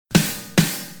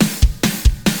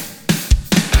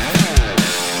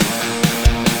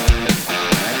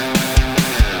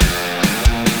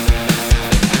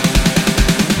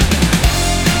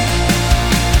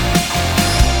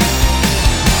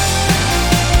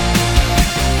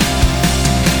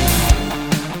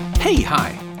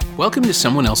Welcome to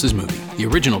Someone Else's Movie, the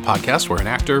original podcast where an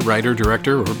actor, writer,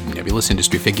 director, or nebulous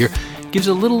industry figure gives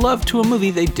a little love to a movie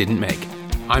they didn't make.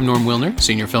 I'm Norm Wilner,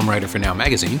 senior film writer for Now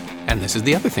Magazine, and this is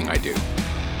The Other Thing I Do.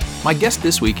 My guest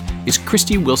this week is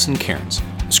Krysty Wilson Cairns,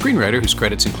 a screenwriter whose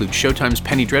credits include Showtime's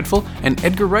Penny Dreadful and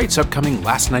Edgar Wright's upcoming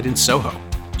Last Night in Soho.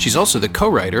 She's also the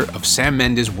co-writer of Sam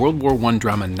Mendes' World War I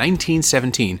drama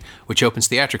 1917, which opens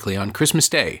theatrically on Christmas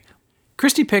Day.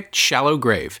 Krysty picked Shallow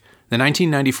Grave, the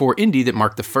 1994 indie that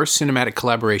marked the first cinematic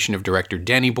collaboration of director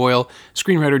Danny Boyle,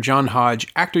 screenwriter John Hodge,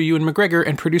 actor Ewan McGregor,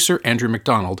 and producer Andrew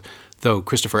McDonald, though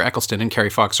Christopher Eccleston and Carrie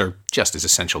Fox are just as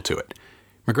essential to it.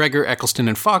 McGregor, Eccleston,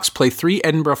 and Fox play three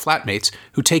Edinburgh flatmates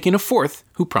who take in a fourth,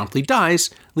 who promptly dies,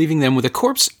 leaving them with a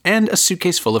corpse and a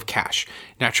suitcase full of cash.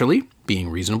 Naturally, being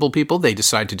reasonable people, they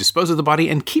decide to dispose of the body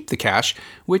and keep the cash,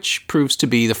 which proves to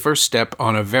be the first step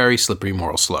on a very slippery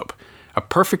moral slope. A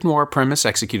perfect noir premise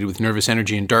executed with nervous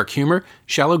energy and dark humor,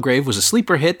 Shallow Grave was a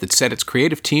sleeper hit that set its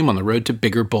creative team on the road to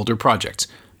bigger, bolder projects,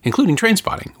 including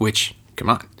Trainspotting, which, come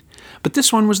on. But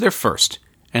this one was their first,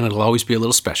 and it'll always be a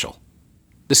little special.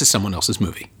 This is Someone Else's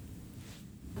Movie.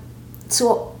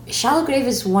 So, Shallow Grave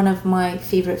is one of my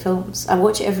favourite films. I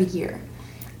watch it every year.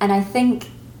 And I think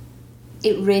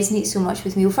it resonates so much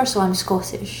with me. Well, first of all, I'm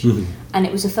Scottish. And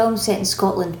it was a film set in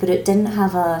Scotland, but it didn't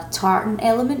have a tartan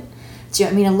element. Do you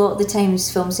know what I mean? A lot of the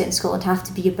times films set in Scotland have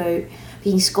to be about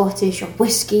being Scottish or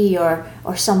whiskey or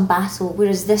some battle,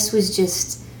 whereas this was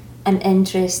just an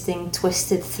interesting,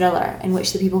 twisted thriller in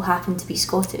which the people happened to be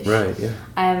Scottish. Right,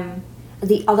 yeah.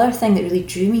 The other thing that really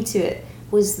drew me to it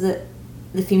was that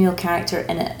the female character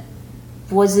in it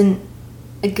wasn't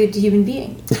a good human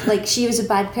being. Like, she was a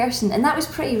bad person, and that was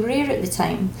pretty rare at the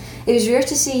time. It was rare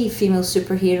to see female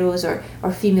superheroes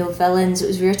or female villains. It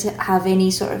was rare to have any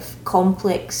sort of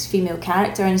complex female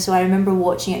character, and so I remember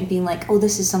watching it and being like, oh,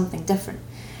 this is something different.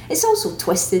 It's also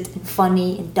twisted and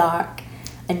funny and dark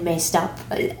and messed up,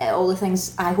 all the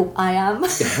things I hope I am.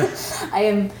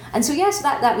 And so yes,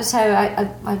 that was how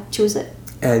I chose it.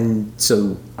 And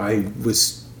so I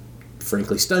was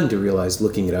frankly stunned to realize,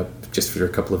 looking it up just for a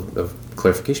couple of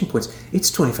clarification points,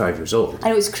 it's 25 years old. I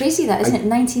know, it's crazy that, isn't it?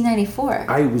 1994.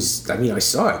 I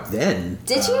saw it then.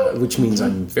 Did you? Which means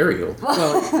I'm very old.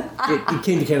 Well, it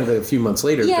came to Canada a few months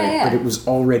later, but it was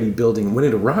already building. When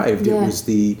it arrived, it was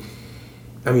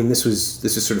this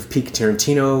was sort of peak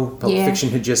Tarantino. Pulp Fiction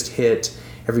had just hit.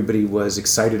 Everybody was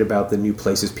excited about the new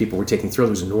places people were taking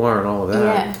thrillers and noir and all of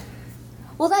that. Yeah.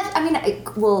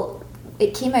 Well,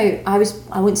 it came out,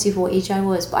 I wouldn't say what age I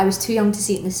was, but I was too young to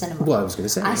see it in the cinema. Well, I was going to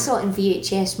say. I saw it in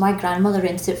VHS. My grandmother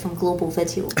rented it from Global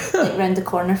Video, like round the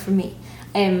corner from me.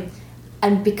 And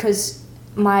because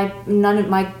my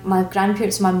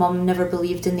grandparents and my mum never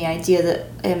believed in the idea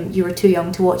that you were too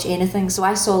young to watch anything, so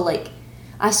I saw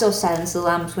Silence of the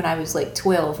Lambs when I was like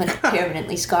 12, and it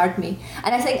permanently scarred me.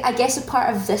 And I guess a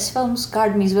part of this film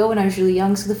scarred me as well when I was really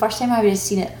young. So the first time I would have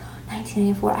seen it,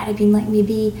 1994, I'd have been like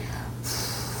maybe,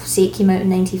 say it came out in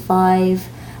 95,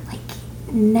 like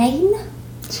 9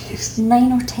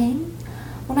 or 10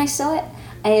 when I saw it.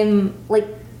 Like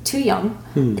too young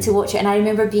to watch it, and I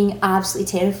remember being absolutely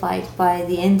terrified by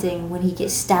the ending when he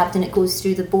gets stabbed and it goes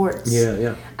through the boards.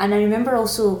 Yeah. And I remember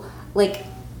also like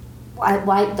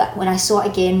when I saw it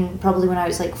again, probably when I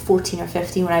was like 14 or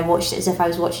 15, when I watched it as if I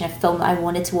was watching a film that I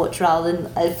wanted to watch rather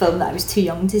than a film that I was too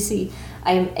young to see.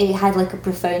 It had like a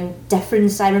profound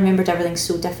difference. I remembered everything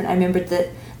so different. I remembered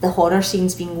the horror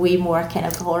scenes being way more kind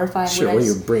of horrifying. Sure,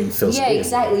 your brain fills it in. Yeah,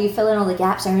 exactly. You fill in all the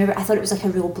gaps. I thought it was like a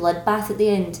real bloodbath at the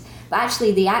end. But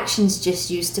actually, the action's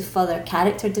just used to further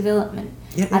character development.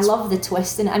 Yeah, I love the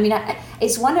twist, and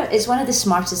it's one of the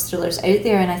smartest thrillers out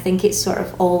there, and I think it's sort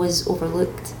of always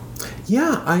overlooked.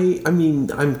 Yeah,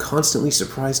 I'm constantly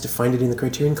surprised to find it in the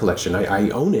Criterion Collection. I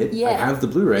own it. Yeah. I have the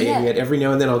Blu-ray, and yet every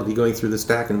now and then I'll be going through the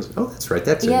stack and, oh, that's right,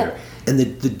 that's in there. And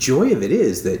the joy of it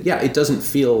is that, it doesn't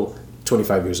feel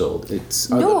 25 years old. It's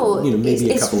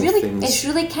maybe a couple of things. It's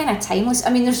really kind of timeless.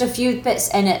 There's a few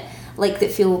bits in it like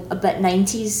that feel a bit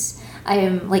 90s.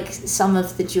 Like some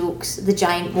of the jokes, the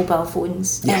giant mobile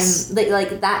phones. Yes.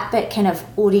 Like that bit kind of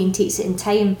orientates it in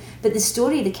time. But the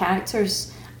story, the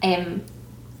characters,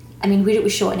 where it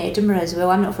was shot in Edinburgh as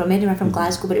well. I'm not from Edinburgh, I'm from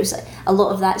Glasgow, but it was a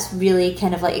lot of that's really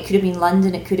kind of like, it could have been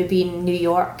London, it could have been New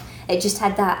York. It just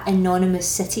had that anonymous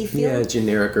city feel. Yeah,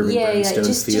 generic urban brownstone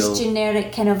feel. Just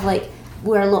generic kind of like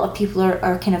where a lot of people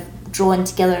are kind of drawn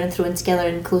together and thrown together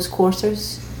in close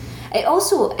quarters. It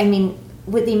also,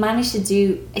 what they managed to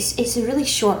do, it's a really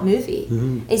short movie.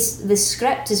 It's the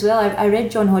script as well. I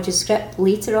read John Hodge's script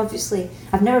later, obviously.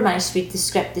 I've never managed to read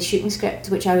the shooting script,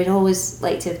 which I would always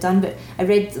like to have done, but I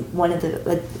read one of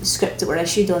the scripts that were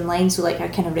issued online, so like I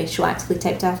kind of retroactively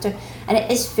typed after, and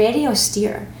it is very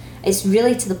austere. It's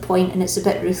really to the point, and it's a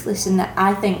bit ruthless, and that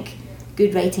I think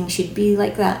good writing should be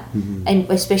like that, and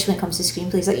especially when it comes to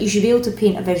screenplays. Like, you should be able to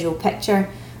paint a visual picture,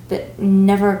 but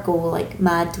never go like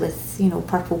mad with, you know,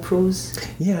 purple prose.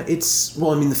 Yeah,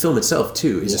 the film itself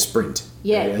too is a sprint.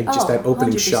 Yeah, right? Like just that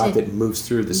opening 100%. shot that moves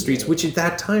through the streets, which at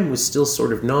that time was still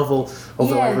sort of novel.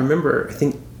 Although I remember, I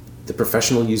think The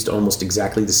Professional used almost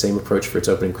exactly the same approach for its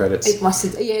opening credits. It must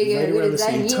have, right around the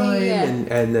same time,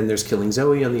 and then there's Killing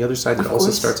Zoe on the other side that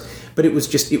also starts. But it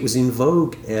was in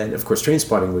vogue, and of course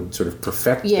Trainspotting would sort of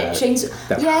perfect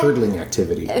that hurdling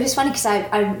activity. It was funny because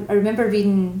I remember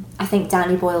reading, I think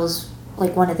Danny Boyle's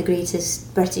like one of the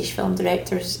greatest British film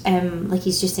directors. Like,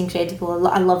 he's just incredible.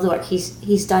 I love the work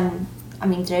he's done, I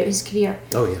mean, throughout his career.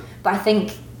 Oh yeah. But I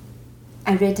think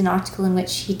I read an article in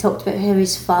which he talked about how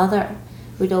his father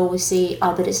would always say,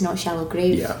 but it's not Shallow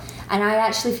Grave. Yeah. And I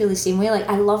actually feel the same way. Like,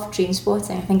 I love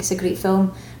Trainspotting. I think it's a great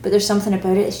film, but there's something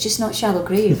about it. It's just not Shallow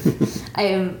Grave.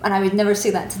 And I would never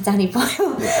say that to Danny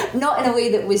Boyle. Not in a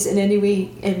way that was in any way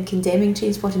condemning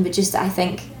Trainspotting, but just that I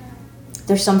think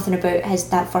there's something about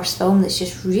that first film that's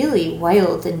just really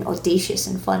wild and audacious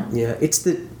and fun. Yeah,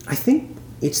 I think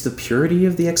it's the purity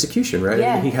of the execution, right?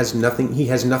 Yeah. I mean, he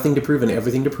has nothing to prove and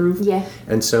everything to prove. Yeah.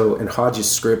 And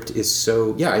Hodge's script is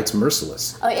so, it's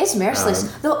merciless. Oh, it is merciless.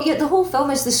 The whole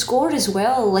film is the score as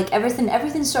well. Like,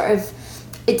 everything sort of,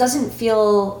 it doesn't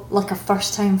feel like a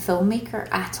first-time filmmaker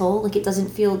at all. Like, it doesn't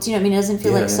feel, do you know what I mean? It doesn't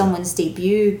feel like someone's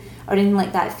debut or anything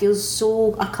like that. It feels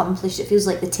so accomplished. It feels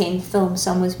like the 10th film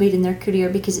someone's made in their career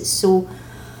because it's so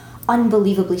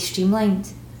unbelievably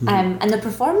streamlined. And the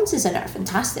performances in it are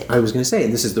fantastic. I was going to say,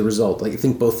 and this is the result. Like, I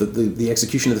think both the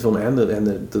execution of the film and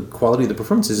the quality of the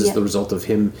performances is the result of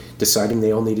him deciding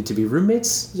they all needed to be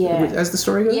roommates. As the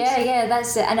story goes. Yeah,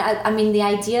 that's it. And I mean, the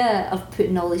idea of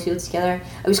putting all these people together,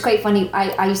 it was quite funny.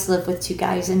 I used to live with two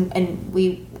guys, and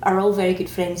we are all very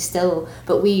good friends still.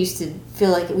 But we used to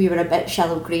feel like we were a bit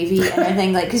shallow gravy and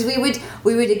everything, like, because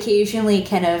we would occasionally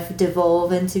kind of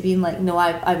devolve into being like, no,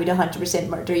 I would 100%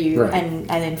 murder you, right. and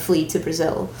then flee to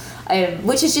Brazil,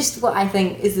 which is just what I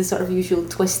think is the sort of usual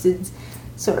twisted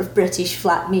sort of British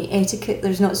flatmate etiquette.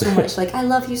 There's not so much like, I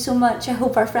love you so much, I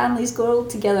hope our families grow old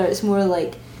together. It's more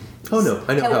like, oh no,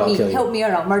 I know how I'll kill you. Help me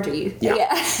or I'll murder you. Yeah.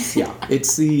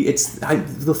 It's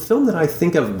the film that I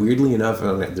think of, weirdly enough,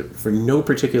 for no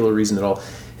particular reason at all,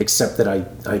 except that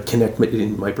I connect it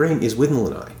in my brain, is Withnail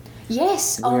and I.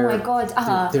 Yes. Oh my God.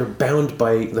 They're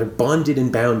bonded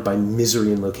and bound by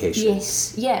misery and location.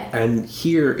 Yes. Yeah. And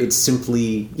here it's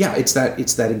simply it's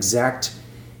that exact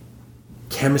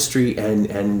chemistry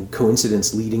and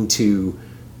coincidence leading to,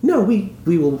 no, we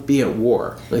will be at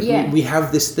war. Like, we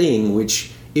have this thing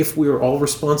which, if we're all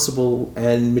responsible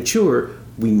and mature,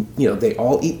 they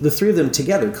all eat, the three of them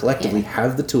together collectively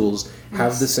have the tools,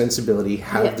 have the sensibility,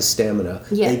 have the stamina.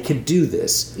 They could do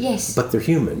this. Yes. But they're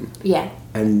human. Yeah.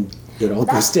 And it all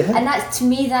goes to hell. And that, to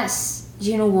me, that's,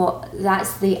 you know what,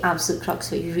 that's the absolute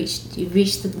crux of it. You've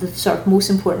reached the sort of most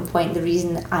important point. The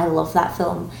reason that I love that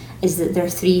film is that they're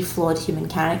three flawed human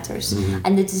characters,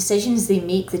 and the decisions they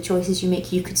make, the choices you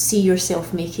make, you could see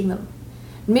yourself making them.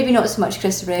 Maybe not so much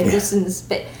Christopher Eccleston's,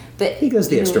 but he goes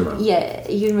the extra mile. Yeah,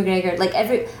 Ewan McGregor. Like,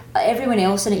 everyone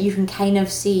else in it, you can kind of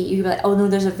see. You can be like, oh no,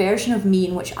 there's a version of me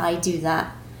in which I do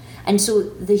that. And so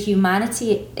the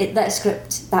humanity, that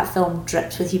script, that film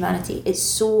drips with humanity. It's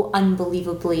so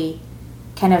unbelievably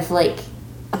kind of like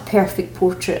a perfect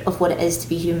portrait of what it is to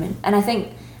be human. And I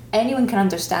think anyone can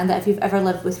understand that. If you've ever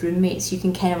lived with roommates, you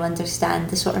can kind of understand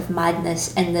the sort of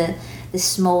madness and the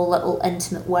small little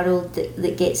intimate world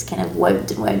that gets kind of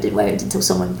wound and wound and wound until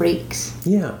someone breaks.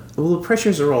 Yeah. Well, the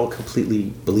pressures are all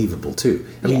completely believable too.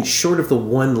 I mean, short of the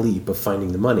one leap of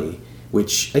finding the money,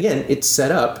 which, again, it's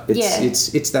set up.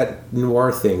 It's that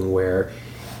noir thing where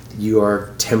you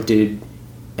are tempted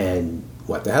and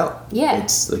what the hell? Yeah.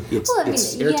 It's like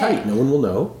it's airtight. No one will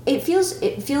know. It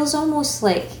feels almost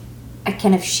like a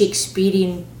kind of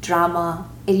Shakespearean drama.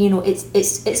 You know,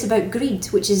 it's about greed,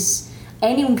 which is,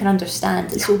 anyone can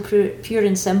understand. It's so pure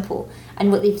and simple.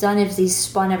 And what they've done is they've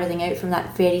spun everything out from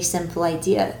that very simple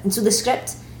idea. And so the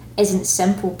script isn't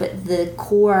simple, but the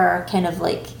core kind of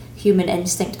like human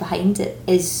instinct behind it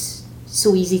is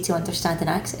so easy to understand and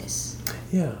access.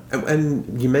 Yeah,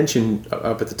 and you mentioned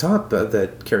up at the top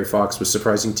that Carrie Fox was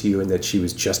surprising to you and that she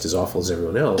was just as awful as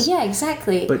everyone else. Yeah,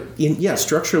 exactly. But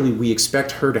structurally we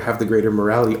expect her to have the greater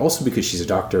morality also because she's a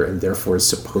doctor and therefore is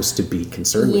supposed to be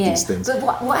concerned with these things. But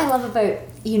what I love about,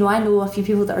 I know a few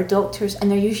people that are doctors and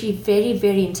they're usually very,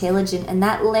 very intelligent, and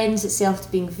that lends itself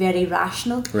to being very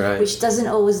rational, which doesn't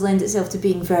always lend itself to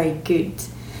being very good.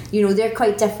 They're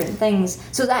quite different things.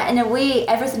 So that, in a way,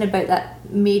 everything about that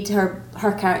made her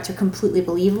character completely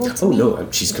believable to me. Oh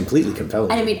no, she's completely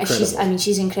compelling. And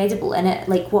she's incredible in it.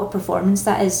 Like, what a performance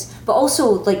that is. But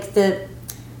also, like, the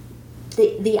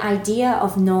idea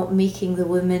of not making the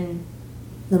woman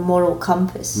the moral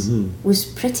compass was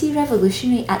pretty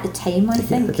revolutionary at the time, I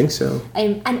think. I think so.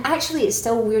 And actually, it's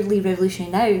still weirdly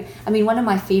revolutionary now. I mean, one of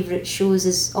my favourite shows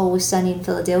is Always Sunny in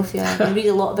Philadelphia. I read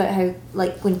a lot about how,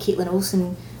 like, when Caitlin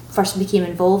Olsen first became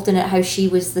involved in it, how she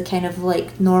was the kind of,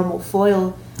 like, normal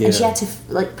foil, and she had to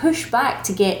push back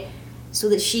to get so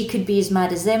that she could be as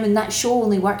mad as them, and that show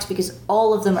only works because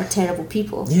all of them are terrible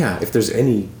people. Yeah, if there's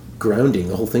any grounding,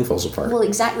 the whole thing falls apart. Well,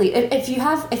 exactly. If you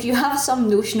have some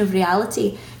notion of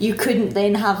reality, you couldn't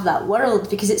then have that world,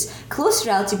 because it's close to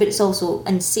reality but it's also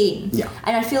insane. Yeah.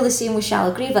 And I feel the same with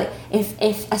Shallow Grave. Like,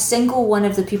 if a single one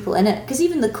of the people in it, because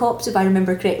even the cops, if I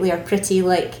remember correctly, are pretty,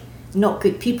 like, not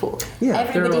good people. Yeah,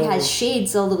 everybody has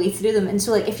shades all the way through them, and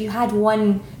so, like, if you had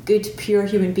one good pure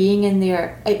human being in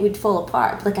there, it would fall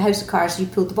apart. Like a house of cards, you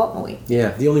pulled the bottom away.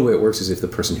 Yeah, the only way it works is if the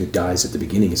person who dies at the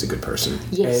beginning is a good person.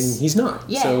 Yes. And he's not.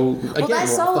 Yeah. So again,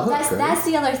 that's we're off the hook, right? That's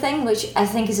the other thing, which I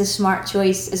think is a smart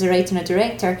choice as a writer and a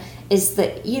director, is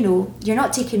that, you're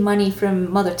not taking money from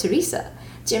Mother Teresa.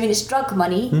 Do you know what I mean? It's drug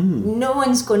money. No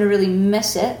one's going to really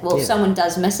miss it. Well, someone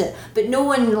does miss it, but no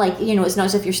one, like, it's not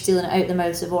as if you're stealing it out the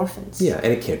mouths of orphans. Yeah,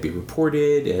 and it can't be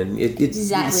reported, and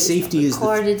exactly. Safety is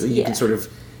you can sort of,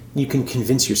 you can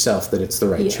convince yourself that it's the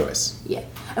right choice. Yeah,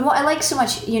 and what I like so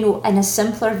much, in a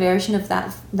simpler version of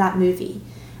that movie,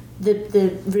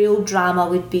 the real drama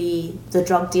would be the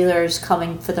drug dealers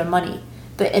coming for their money.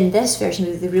 But in this version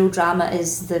of the real drama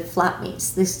is the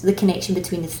flatmates, the connection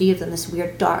between the three of them, this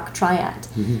weird dark triad.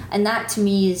 And that to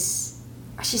me is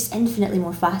just infinitely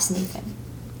more fascinating.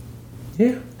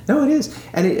 Yeah, no, it is.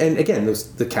 And again,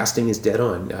 the casting is dead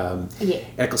on.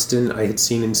 Eccleston, I had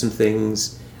seen in some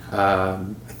things. I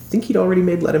think he'd already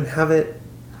made Let Him Have It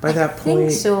by that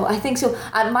point. I think so.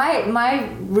 My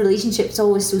relationship's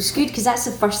always so skewed because that's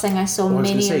the first thing I saw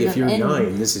many of them in. if you're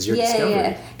 9, this is your discovery.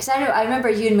 Yeah, because I remember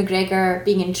Ewan McGregor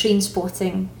being in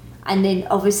Trainspotting, and then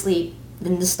obviously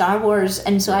in the Star Wars,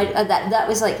 and so that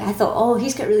was like, I thought, oh,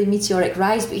 he's got really meteoric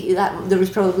rise, but there was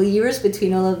probably years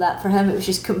between all of that for him. It was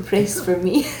just compressed for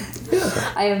me.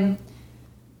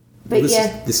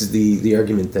 This is the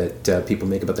argument that people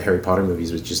make about the Harry Potter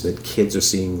movies, which is that kids are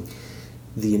seeing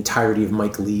the entirety of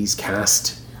Mike Leigh's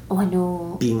cast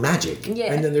being magic.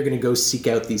 Yeah. And then they're going to go seek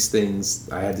out these things.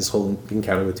 I had this whole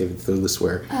encounter with David Thewlis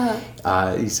where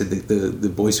he said that the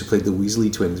boys who played the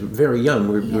Weasley twins were very young.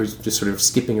 Were just sort of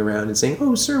skipping around and saying,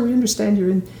 "Oh, sir, we understand you're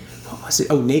in..." What was it?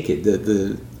 Oh, Naked,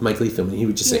 the Mike Leigh film. And he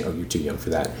would just say, "Oh, you're too young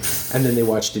for that." And then they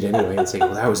watched it anyway and say,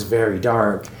 "Well, that was very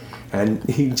dark." And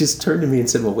he just turned to me and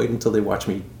said, "Well, wait until they watch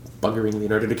me buggering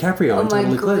Leonardo DiCaprio on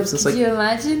Total Eclipse." It's Could you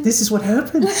imagine? This is what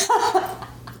happens.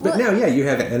 But now, you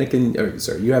have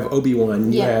you have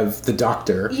Obi-Wan, you have the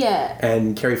Doctor,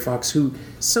 and Carrie Fox, who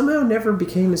somehow never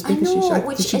became as big as she should.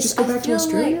 Did she just go back to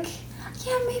Australia?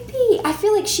 Maybe. I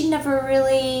feel like she never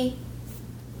really...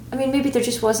 I mean, maybe there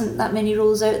just wasn't that many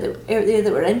roles out there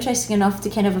that were interesting enough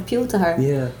to kind of appeal to her.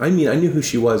 Yeah, I mean, I knew who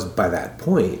she was by that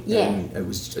point. Yeah. And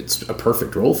it's a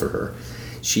perfect role for her.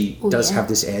 She does have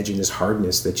this edge and this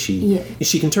hardness that she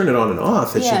can turn it on and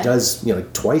off, and she does,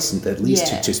 like twice at least,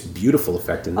 to just beautiful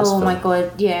effect in this film. Oh my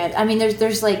god, yeah. I mean,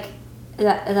 there's like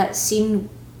that scene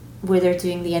where they're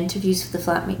doing the interviews for the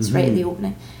flatmates right at the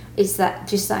opening. Is that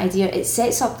just the idea? It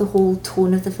sets up the whole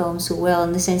tone of the film so well,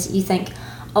 in the sense that you think,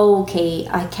 oh, okay,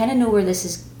 I kind of know where this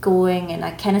is going, and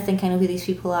I kind of think I know who these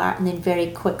people are, and then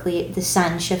very quickly the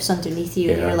sand shifts underneath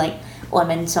you, and you're like, oh, I'm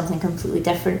in something completely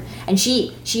different. And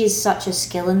she is such a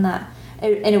skill in that.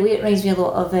 In a way, it reminds me a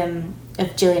lot of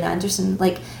Gillian Anderson,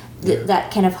 like that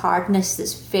kind of hardness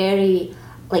that's very,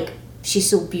 like, she's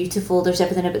so beautiful, there's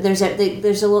everything, but there's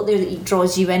a lot there that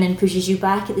draws you in and pushes you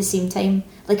back at the same time,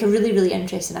 like a really, really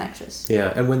interesting actress.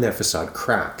 Yeah, and when that facade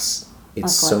cracks,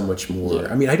 it's so much more.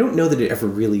 I mean, I don't know that it ever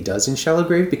really does in Shallow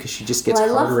Grave, because she just gets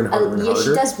harder and harder and harder. Yeah,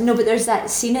 she does. No, but there's that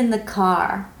scene in the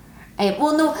car.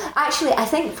 Well, no, actually, I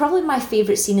think probably my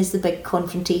favourite scene is the big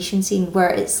confrontation scene,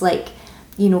 where it's like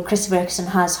Christopher Eccleston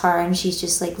has her, and she's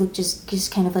just like, look,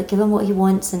 just kind of like give him what he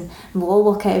wants, and we'll all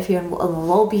walk out of here, and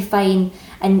we'll all be fine.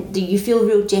 And you feel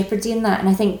real jeopardy in that. And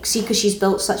I think, see, because she's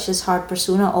built such this hard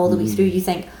persona all the way through, you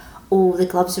think, oh, the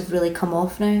gloves have really come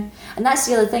off now. And that's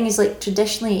the other thing, is like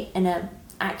traditionally in a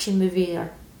action movie,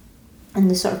 or in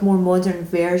the sort of more modern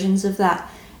versions of that,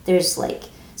 there's like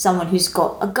someone who's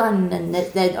got a gun, and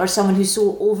or someone who's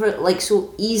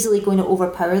so easily going to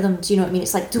overpower them. Do you know what I mean?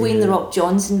 It's like Dwayne The Rock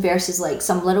Johnson versus like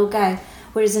some little guy.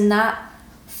 Whereas in that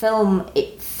film,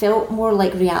 it felt more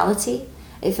like reality.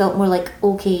 It felt more like,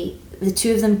 okay, the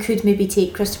two of them could maybe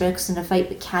take Christopher Eccleston in a fight,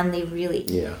 but can they really?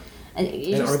 Yeah. And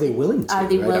are they willing to? Are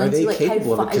they willing Are they to? Like,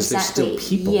 capable how of it? Because they're still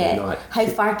people. Yeah. Not... How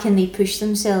far can they push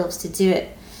themselves to do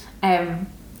it?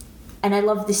 And I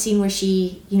love the scene where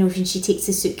she, when she takes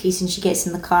the suitcase and she gets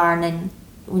in the car, and then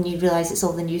when you realise it's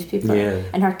all the newspaper,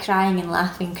 and her crying and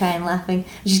laughing, and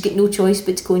she's got no choice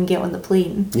but to go and get on the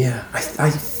plane. Yeah,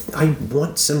 I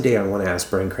want someday. I want to ask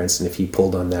Bryan Cranston if he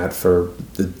pulled on that for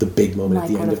the big moment at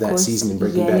the end of that season in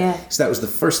Breaking Bad. Yeah. So that was the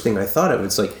first thing I thought of.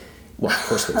 It's like, well, of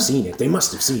course they've seen it. They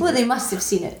must have seen it. Well, they must have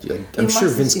seen it. Like, I'm sure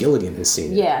Vince Gilligan has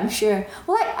seen it. Yeah, I'm sure.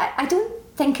 Well, I don't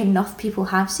think enough people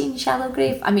have seen Shallow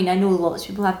Grave. I mean, I know lots of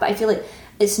people have, but I feel like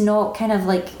it's not kind of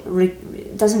like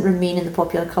it doesn't remain in the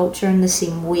popular culture in the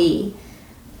same way.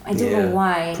 I don't know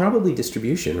why. Probably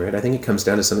distribution, right? I think it comes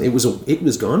down to something. It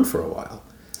was gone for a while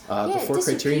before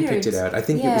Criterion picked it out. I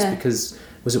think it was because,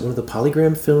 was it one of the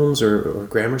Polygram films or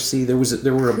Gramercy? There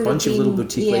were a bunch of little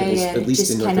boutique labels, at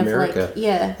least in North America,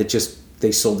 that just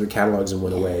they sold their catalogs and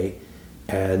went away,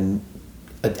 and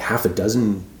half a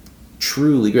dozen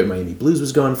truly great. Miami Blues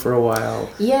was gone for a while.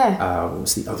 Yeah. What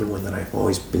was the other one that I've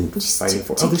always been fighting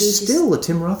for? There's still a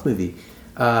Tim Roth movie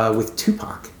with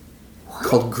Tupac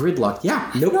called Gridlock.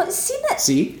 Yeah. Nope. I've not seen it.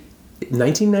 See?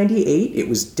 1998. It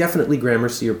was definitely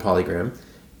Gramercy or Polygram.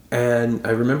 And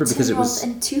I remember because Tim it was...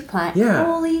 Roth and Tupac. Yeah.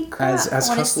 Holy crap. As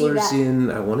hustlers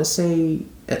in, I want to say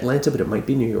Atlanta, but it might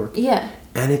be New York. Yeah.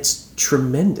 And it's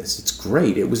tremendous. It's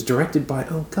great. It was directed by,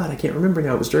 oh God, I can't remember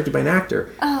now. It was directed by an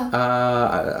actor.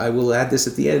 I will add this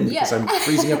at the end because I'm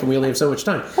freezing up and we only have so much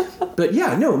time. But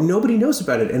yeah, nobody knows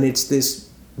about it. And it's this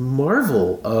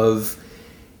marvel of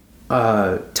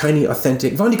tiny,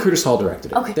 authentic... Vondie Curtis Hall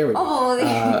directed it. Okay. There we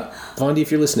go. Vondie,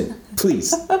 if you're listening,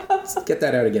 please get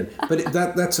that out again. But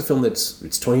that's a film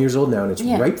it's 20 years old now, and it's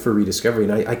ripe for rediscovery.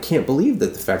 And I can't believe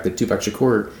that the fact that Tupac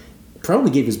Shakur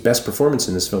probably gave his best performance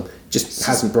in this film, just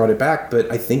hasn't brought it back,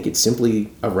 but I think it's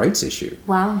simply a rights issue.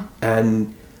 Wow.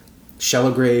 And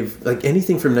Shallow Grave, like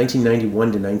anything from 1991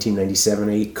 to 1997,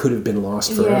 8 could have been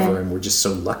lost forever, and we're just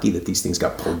so lucky that these things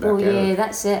got pulled back out. Yeah,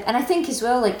 that's it. And I think as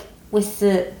well, like, with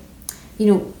the,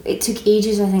 it took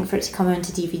ages, I think, for it to come out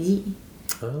onto DVD.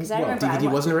 Because I remember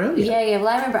DVD wasn't around yet. Yeah, well,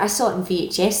 I remember I saw it in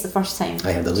VHS the first time.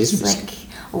 I had the Laserdisc.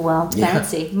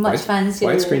 Fancy. Much fancier.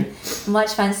 Widescreen.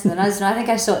 Much fancier than us. And I think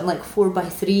I saw it in like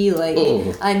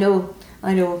 4x3. I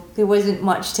know. There wasn't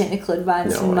much technical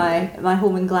advance in my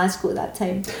home in Glasgow at that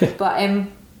time. But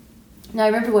no, I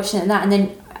remember watching it in that, and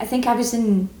then I think I was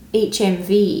in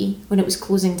HMV when it was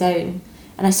closing down,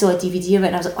 and I saw a DVD of it,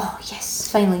 and I was like, oh yes,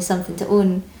 finally something to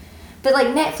own. But like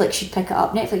Netflix should pick it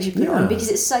up. Netflix should put it on, because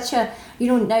it's such a,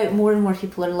 now more and more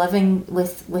people are living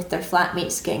with their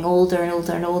flatmates getting older and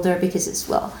older and older, because it's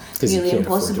nearly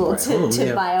impossible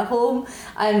to buy a home.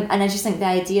 And I just think the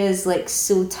idea is like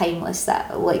so timeless,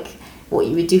 that like what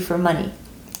you would do for money.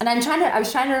 And I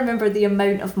was trying to remember the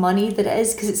amount of money that it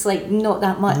is, because it's like not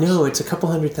that much. No, it's a couple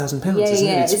 £100,000, isn't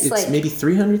it? It's like maybe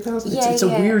 300,000. It's a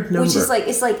weird number. Which is like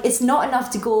it's not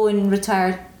enough to go and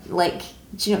retire. Like,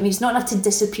 do you know what I mean? It's not enough to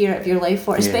disappear out of your life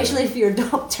for, especially if you're a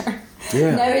doctor.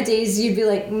 Yeah. Nowadays, you'd be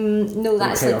like, no,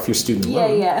 that's pay off your student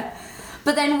loan. Yeah.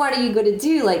 But then what are you going to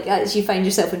do? Like, as you find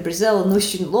yourself in Brazil, no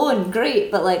student loan,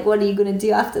 great. But like, what are you going to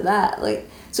do after that? Like,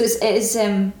 so it is.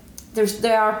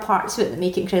 There are parts of it that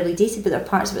make it incredibly dated, but there are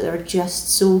parts of it that are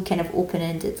just so kind of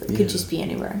open-ended that could just be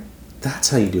anywhere. That's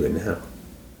how you do it now.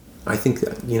 I think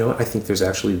that, I think there's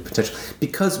actually potential,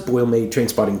 because Boyle made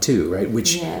Trainspotting 2, right,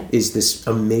 which is this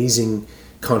amazing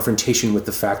confrontation with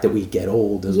the fact that we get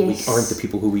old and we aren't the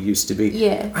people who we used to be.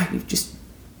 Yeah.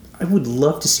 I would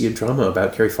love to see a drama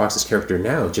about Carrie Fox's character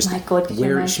now. Just my God,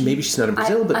 where maybe she's not in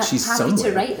Brazil, but she's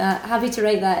somewhere. Happy to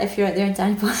write that if you're out there in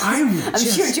Danny. I'm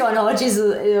sure John Hodges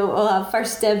will have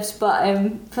first dibs, but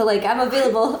I'm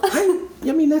available.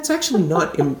 I mean, that's actually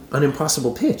not an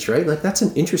impossible pitch, right? Like, that's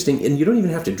an interesting, and you don't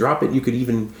even have to drop it. You could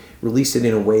even release it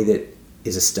in a way that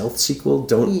is a stealth sequel.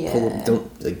 Don't let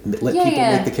people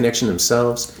make the connection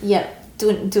themselves. Yeah,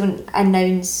 don't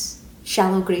announce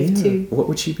Shallow Grave 2. What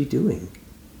would she be doing?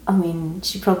 I mean,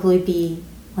 she'd probably be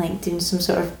like doing some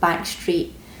sort of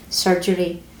backstreet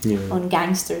surgery on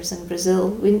gangsters in Brazil,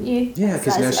 wouldn't you? Yeah,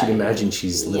 because now she'd imagine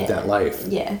she's lived that life.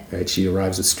 Yeah. Right? She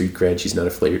arrives with street cred. She's not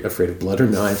afraid of blood or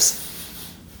knives.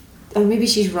 Or maybe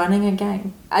she's running a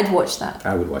gang. I'd watch that.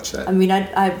 I would watch that. I mean,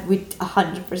 I would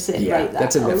 100% write that.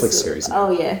 That's a Netflix also. series now.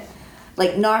 Oh, yeah.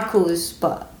 Like Narcos,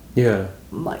 but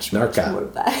much more bad.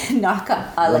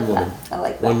 Narca. I like that. I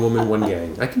like that. One woman, one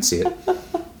gang. I can see it.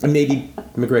 And maybe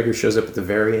McGregor shows up at the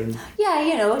very end.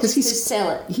 Yeah, just to sell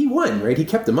it. He won, right? He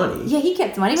kept the money. Yeah, he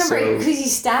kept the money. Remember, because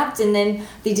he's stabbed, and then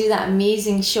they do that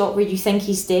amazing shot where you think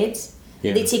he's dead.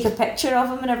 Yeah. They take a picture of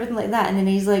him and everything like that, and then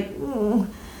he's like,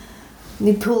 and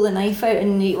they pull the knife out,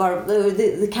 and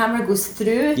the camera goes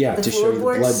through the show you the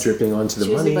blood dripping onto the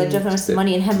money. The blood dripping onto the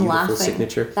money, and him laughing.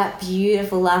 Signature. That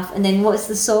beautiful laugh. And then what's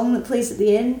the song that plays at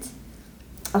the end?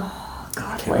 Oh,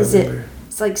 God, what is it?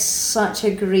 It's like such a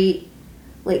great,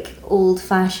 like,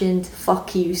 old-fashioned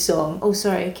fuck you song. Oh,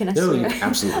 sorry, can I swear? No,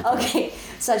 absolutely. Okay,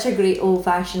 such a great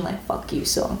old-fashioned, like, fuck you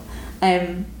song.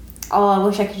 I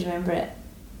wish I could remember it.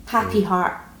 Happy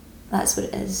Heart, that's what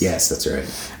it is. Yes, that's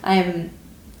right.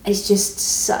 It's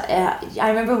just, I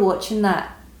remember watching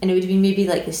that, and it would have been maybe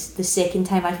like the second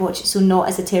time I'd watched it, so not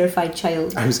as a terrified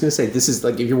child. I was going to say, this is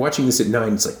like, if you're watching this at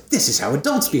 9, it's like, this is how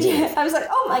adults behave. Yeah, I was like,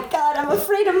 oh my God, I'm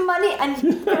afraid of money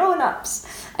and grown-ups.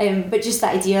 But just the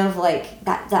idea of like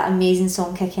that amazing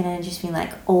song kicking in and just being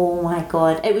like, oh my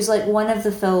God. It was like one of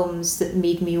the films that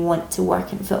made me want to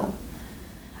work in film.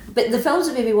 But the films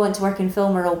that made me want to work in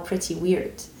film are all pretty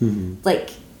weird. Mm-hmm.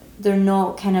 Like, they're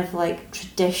not kind of like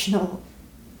traditional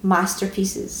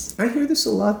masterpieces. I hear this a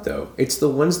lot, though. It's the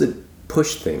ones that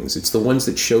push things. It's the ones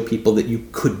that show people that you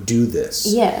could do this.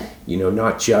 Yeah.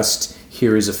 Not just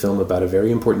here is a film about a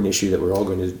very important issue that we're all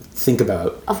going to think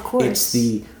about. Of course.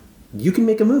 It's you can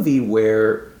make a movie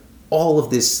where all of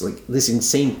this, like, this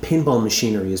insane pinball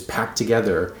machinery is packed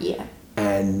together. Yeah.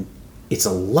 And it's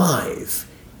alive.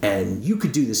 And you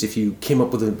could do this if you came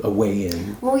up with a way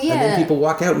in. Well, yeah. And then people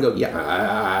walk out and go,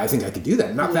 yeah, I think I could do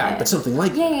that. Not that, but something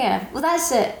like that. Yeah. Well,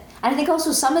 that's it. And I think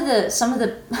also some of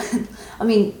the I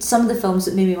mean, some of the films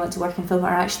that made me want to work in film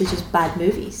are actually just bad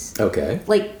movies. Okay.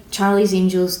 Like Charlie's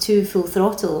Angels 2 Full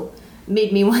Throttle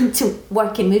made me want to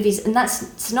work in movies. And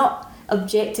it's not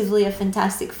objectively a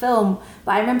fantastic film,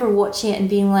 but I remember watching it and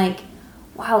being like,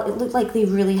 wow, it looked like they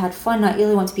really had fun. I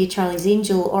really want to be a Charlie's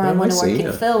Angel, or I want to work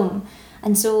in film.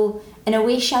 And so, in a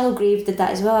way, Shallow Grave did that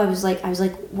as well. I was like,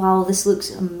 wow, this looks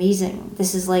amazing.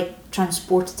 This is like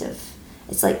transportative.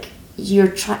 It's like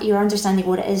you're understanding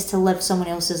what it is to live someone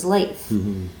else's life,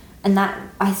 and that,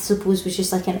 I suppose, was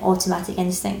just like an automatic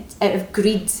instinct out of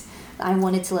greed. I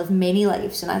wanted to live many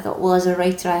lives, and I thought, well, as a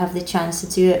writer, I have the chance to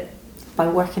do it by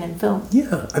working in film.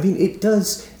 Yeah, I mean, it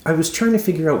does. I was trying to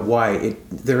figure out why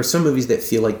there are some movies that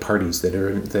feel like parties that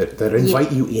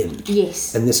invite you in.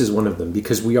 Yes. And this is one of them,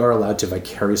 because we are allowed to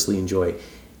vicariously enjoy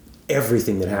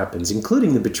everything that happens,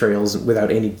 including the betrayals,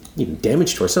 without any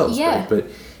damage to ourselves. Yeah. Right?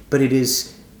 But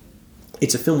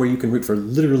it's a film where you can root for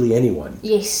literally anyone.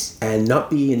 Yes. And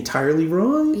not be entirely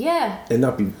wrong. Yeah. And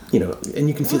not be, and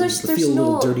you can feel a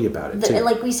little dirty about it too.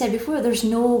 Like we said before, there's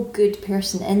no good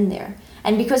person in there.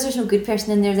 And because there's no good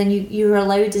person in there, then you're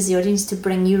allowed as the audience to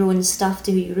bring your own stuff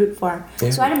to who you root for.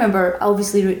 Yeah. So I remember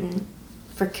obviously rooting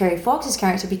for Kerry Fox's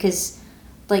character because,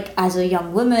 like, as a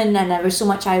young woman, and there was so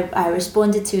much I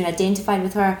responded to and identified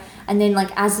with her. And then, like,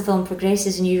 as the film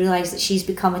progresses and you realise that she's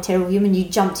become a terrible human, you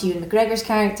jump to Ewan McGregor's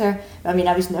character. I mean,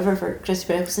 I was never for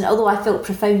Christopher Eccleston, although I felt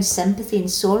profound sympathy and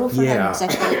sorrow for him because I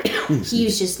felt like he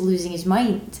was just losing his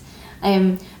mind.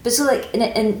 But so, like,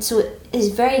 and so it is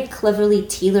very cleverly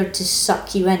tailored to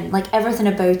suck you in. Like, everything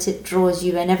about it draws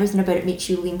you in. Everything about it makes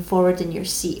you lean forward in your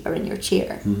seat or in your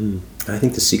chair. Mm-hmm. I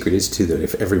think the secret is too that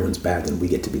if everyone's bad, then we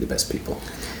get to be the best people.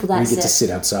 Well, we get to sit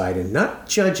outside and not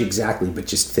judge exactly, but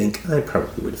just think, I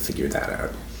probably would have figured that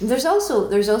out. There's also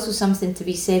something to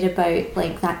be said about,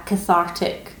 like, that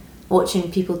cathartic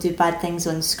watching people do bad things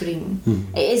on screen.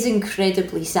 Mm-hmm. It is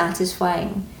incredibly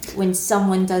satisfying when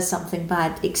someone does something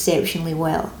bad exceptionally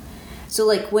well. So,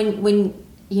 like, when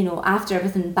after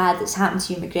everything bad that's happened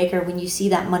to Ewan McGregor, when you see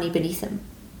that money beneath him,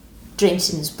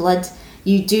 drenched in his blood,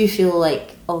 you do feel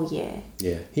like, oh yeah.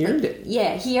 Yeah, he earned it.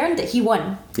 Yeah, he earned it. He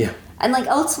won. Yeah. And, like,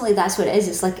 ultimately that's what it is.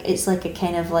 It's like a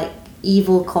kind of, like,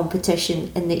 evil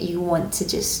competition in that you want to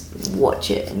just watch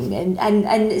it and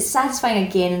it's satisfying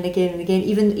again and again and again,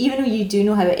 even though you do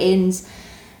know how it ends.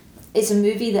 It's a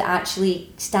movie that actually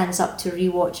stands up to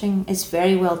rewatching. It's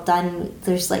very well done.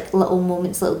 There's, like, little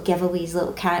moments, little giveaways,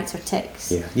 little character ticks.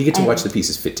 Yeah, you get to watch the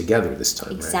pieces fit together this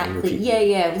time. Exactly. Right?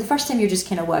 Yeah. The first time you're just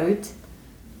kind of wowed.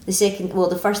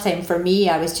 The first time for me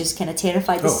I was just kind of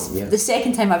terrified. The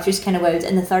second time I was just kind of wowed,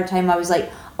 and the third time I was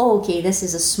like, oh, okay, this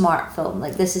is a smart film.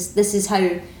 Like this is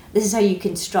how you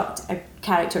construct a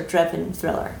character-driven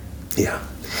thriller. Yeah,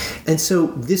 and so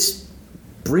this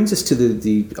brings us to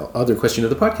the other question of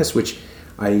the podcast, which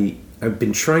I've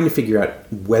been trying to figure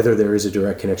out whether there is a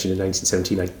direct connection to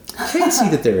 1917. I can't see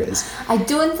that there is. I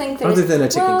don't think there is. Other than a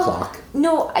ticking clock.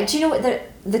 No, do you know what?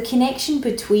 The connection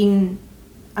between,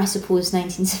 I suppose,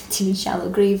 1917 and Shallow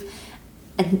Grave,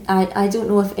 and I don't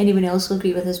know if anyone else will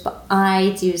agree with this, but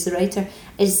I do as the writer,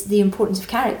 is the importance of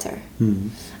character.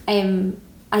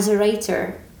 As a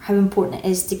writer, how important it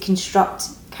is to construct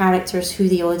characters who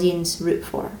the audience root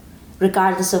for,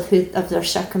 regardless of their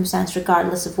circumstance,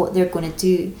 regardless of what they're going to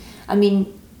do. I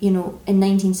mean, in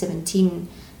 1917,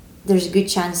 there's a good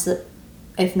chance that,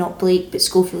 if not Blake, but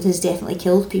Schofield has definitely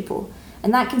killed people.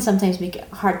 And that can sometimes make it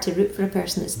hard to root for a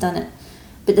person that's done it.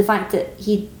 But the fact that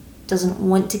he doesn't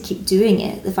want to keep doing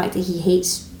it, the fact that he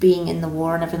hates being in the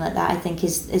war and everything like that, I think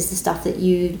is the stuff that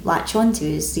you latch onto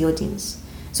as the audience.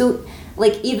 So,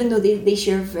 like, even though they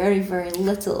share very, very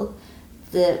little,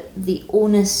 the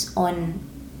onus on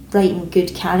writing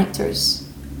good characters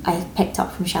I picked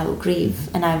up from Shallow Grave,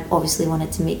 and I obviously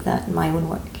wanted to make that in my own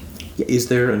work. Is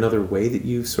there another way that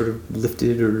you sort of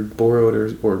lifted or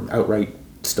borrowed or outright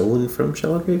stolen from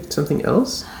Shallow Grave? Something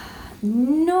else?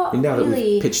 Not now really. That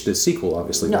we've pitched the sequel,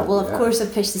 obviously. No, well, of course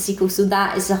I've pitched the sequel, so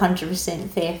that is 100%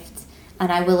 theft.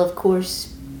 And I will, of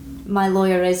course, my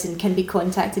lawyer is and can be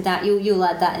contacted at. You'll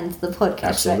add that into the podcast,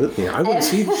 absolutely. right? I want to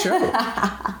see the show.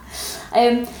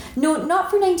 No, not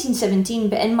for 1917,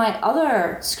 but in my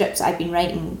other scripts I've been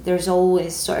writing, there's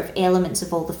always sort of elements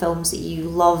of all the films that you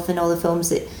love and all the films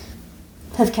that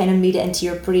have kind of made it into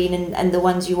your brain, and the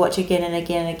ones you watch again and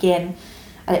again and again.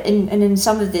 And in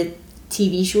some of the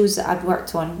TV shows that I've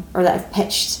worked on or that I've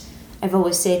pitched, I've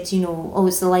always said,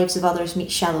 it's the lives of others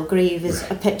meet Shallow Grave is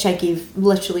a pitch I gave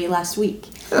literally last week.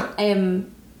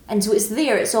 And so it's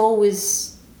there, it's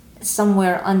always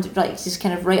somewhere under, like, just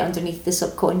kind of right underneath the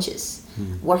subconscious,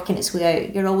 working its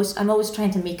way out. I'm always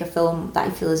trying to make a film that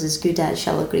I feel is as good as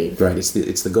Shallow Grave. Right, it's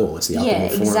the goal, it's the optimal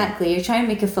form. Exactly. You're trying to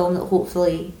make a film that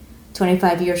hopefully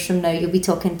 25 years from now you'll be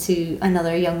talking to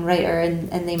another young writer and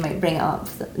they might bring it up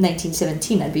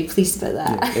 1917. I'd be pleased about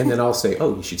that. Yeah. And then I'll say,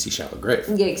 oh, you should see Shallow Grave.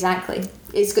 Yeah, exactly.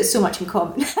 It's got so much in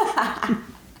common.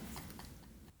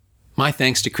 My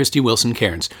thanks to Krysty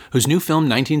Wilson-Cairns, whose new film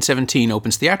 1917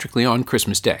 opens theatrically on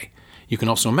Christmas Day. You can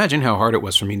also imagine how hard it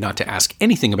was for me not to ask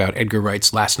anything about Edgar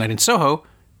Wright's Last Night in Soho,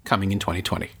 coming in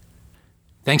 2020.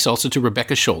 Thanks also to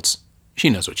Rebecca Schultz. She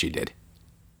knows what she did.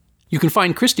 You can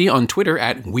find Krysty on Twitter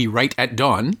at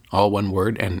WeWriteAtDawn, all one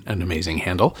word and an amazing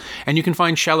handle, and you can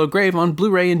find Shallow Grave on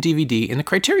Blu-ray and DVD in the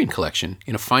Criterion Collection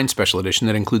in a fine special edition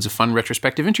that includes a fun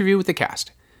retrospective interview with the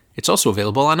cast. It's also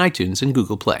available on iTunes and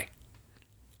Google Play.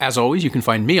 As always, you can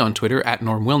find me on Twitter at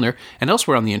Norm Wilner and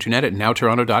elsewhere on the internet at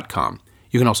nowtoronto.com.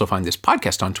 You can also find this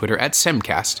podcast on Twitter at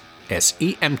Semcast,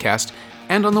 SEMcast,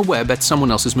 and on the web at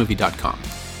someoneelsesmovie.com.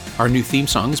 Our new theme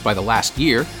song is by The Last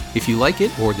Year. If you like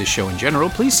it, or this show in general,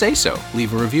 please say so.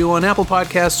 Leave a review on Apple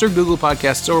Podcasts or Google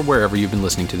Podcasts or wherever you've been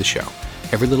listening to the show.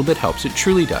 Every little bit helps, it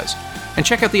truly does. And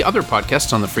check out the other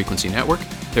podcasts on the Frequency Network.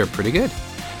 They're pretty good.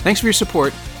 Thanks for your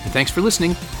support, and thanks for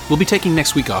listening. We'll be taking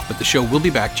next week off, but the show will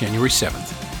be back January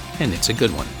 7th. And it's a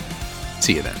good one.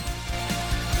 See you then.